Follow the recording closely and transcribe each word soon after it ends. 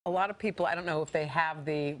A lot of people, I don't know if they have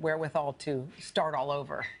the wherewithal to start all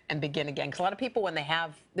over and begin again. Because a lot of people, when they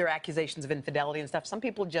have their accusations of infidelity and stuff, some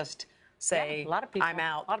people just say, a lot of people, I'm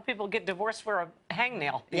out. A lot of people get divorced for a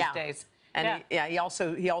hangnail these days. And he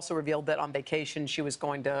also revealed that on vacation she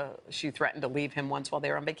threatened to leave him once while they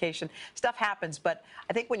were on vacation. Stuff happens, but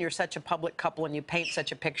I think when you're such a public couple and you paint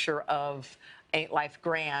such a picture of ain't life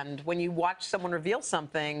grand, when you watch someone reveal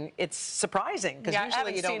something, it's surprising because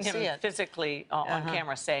usually you don't see it. I haven't seen him physically on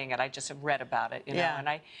camera saying it. I just have read about it, you know. And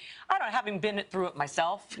I don't know, having been through it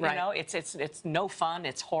myself, you know, it's no fun.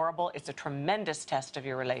 It's horrible. It's a tremendous test of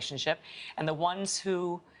your relationship, and the ones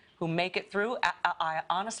who make it through, I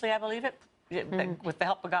honestly, I believe it, with the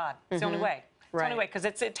help of God. It's the only way. It's the only way, because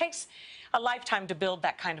it takes a lifetime to build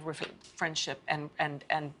that kind of friendship and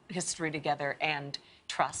history together and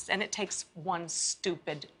trust, and it takes one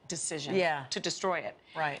stupid decision to destroy it.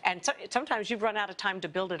 And so, sometimes you've run out of time to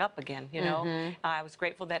build it up again, you know. I was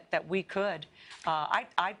grateful that we could.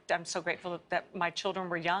 I'm so grateful that my children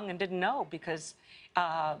were young and didn't know, because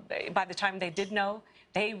by the time they did know,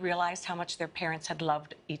 they realized how much their parents had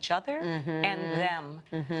loved each other and them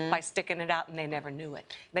by sticking it out, and they never knew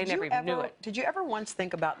it. They never even knew it. Did you ever once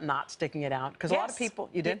think about not sticking it out? Because a lot of people,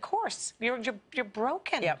 you did? Of course. You're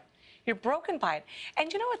broken. You're broken by it.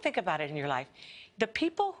 And you know what? Think about it in your life. The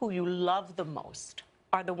people who you love the most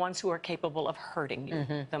are the ones who are capable of hurting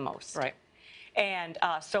you the most. And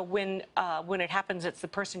so when it happens, it's the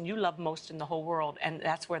person you love most in the whole world, and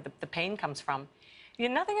that's where the pain comes from. You're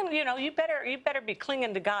nothing, you know. You better be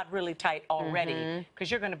clinging to God really tight already, because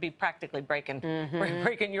you're going to be practically breaking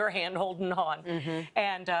your hand holding on.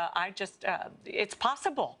 And it's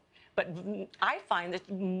possible, but I find that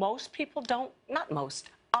most people don't. Not most.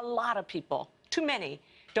 A lot of people, too many,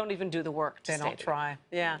 don't even do the work to They don't try.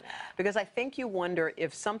 Because I think you wonder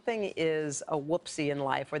if something is a whoopsie in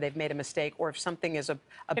life, or they've made a mistake, or if something is a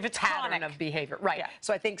pattern of behavior.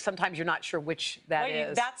 So I think sometimes you're not sure which that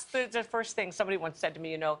is. That's the first thing somebody once said to me.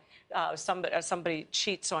 You know, somebody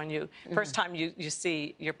cheats on you. First time you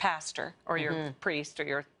see your pastor or your priest or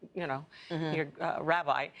your, you know, your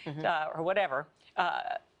rabbi or whatever.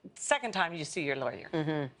 Second time you see your lawyer.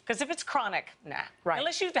 Because if it's chronic, nah.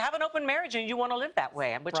 Unless you have an open marriage and you want to live that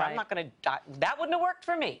way, which I'm not going to, that wouldn't have worked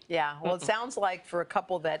for me. Well, it sounds like for a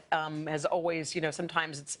couple that has always, you know,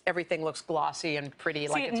 sometimes everything looks glossy and pretty,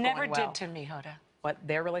 like it's going well. See, it never did to me, Hoda. What,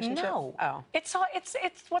 their relationship? No. Oh. It's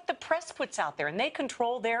what the press puts out there, and they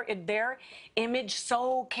control their image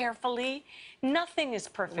so carefully. Nothing is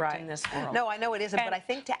perfect in this world. No, I know it isn't, but I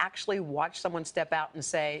think to actually watch someone step out and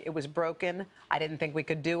say, it was broken, I didn't think we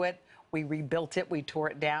could do it, we rebuilt it, we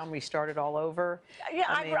tore it down, we started all over.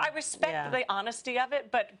 I respect the honesty of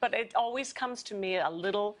it, but it always comes to me a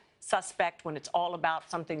little suspect when it's all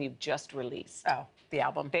about something you've just released. Oh, the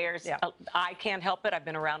album. I can't help it. I've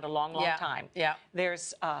been around a long, long time.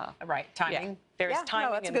 There's timing. There's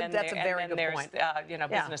timing, that's good. That's a very good point. You know,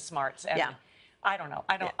 business smarts. And I don't know.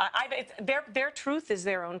 Their truth is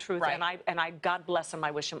their own truth, and I God bless them.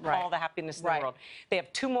 I wish them all the happiness in the world. They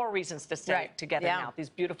have 2 more reasons to stay together now. These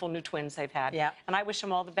beautiful new twins they've had, and I wish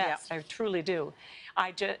them all the best. I truly do.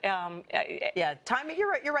 I just timing.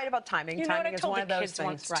 You're right about timing. You timing know what I told is one the of those kids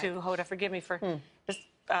things. once too, Hoda. Forgive me for this.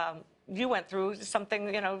 You went through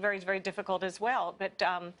something, you know, very, very difficult as well, but.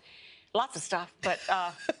 Lots of stuff, but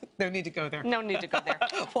no need to go there. No need to go there.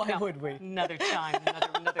 Why would we? Another time,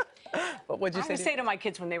 another. But what'd you say? I would say to my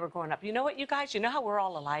kids when they were growing up, you know what, you guys, you know how we're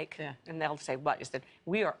all alike? And they'll say, what? You said,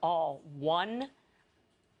 we are all one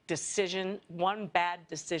bad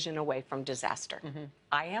decision away from disaster.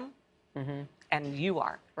 I am, and you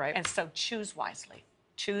are. And so choose wisely.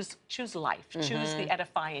 Choose life. Choose the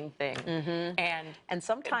edifying thing. And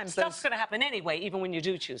sometimes stuff's going to happen anyway, even when you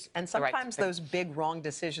do choose. And sometimes those big wrong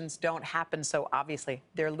decisions don't happen so obviously.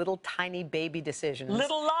 They're little tiny baby decisions.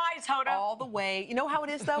 Little lies, Hoda. All the way. You know how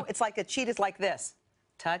it is though? It's like a cheat is like this.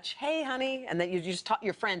 Touch, hey honey, and then you just talk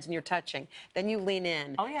your friends and you're touching. Then you lean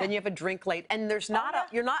in. Then you have a drink late, and there's not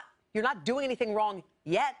you're not doing anything wrong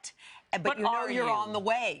yet. But you know you're on the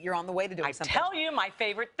way. You're on the way to doing something. I tell you my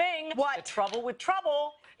favorite thing. What? The trouble with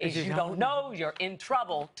trouble is you don't know you're in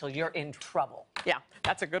trouble till you're in trouble. Yeah,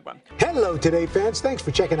 that's a good one. Hello, Today fans. Thanks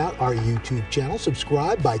for checking out our YouTube channel.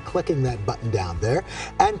 Subscribe by clicking that button down there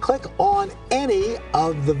and click on any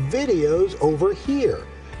of the videos over here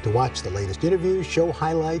to watch the latest interviews, show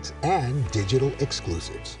highlights, and digital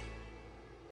exclusives.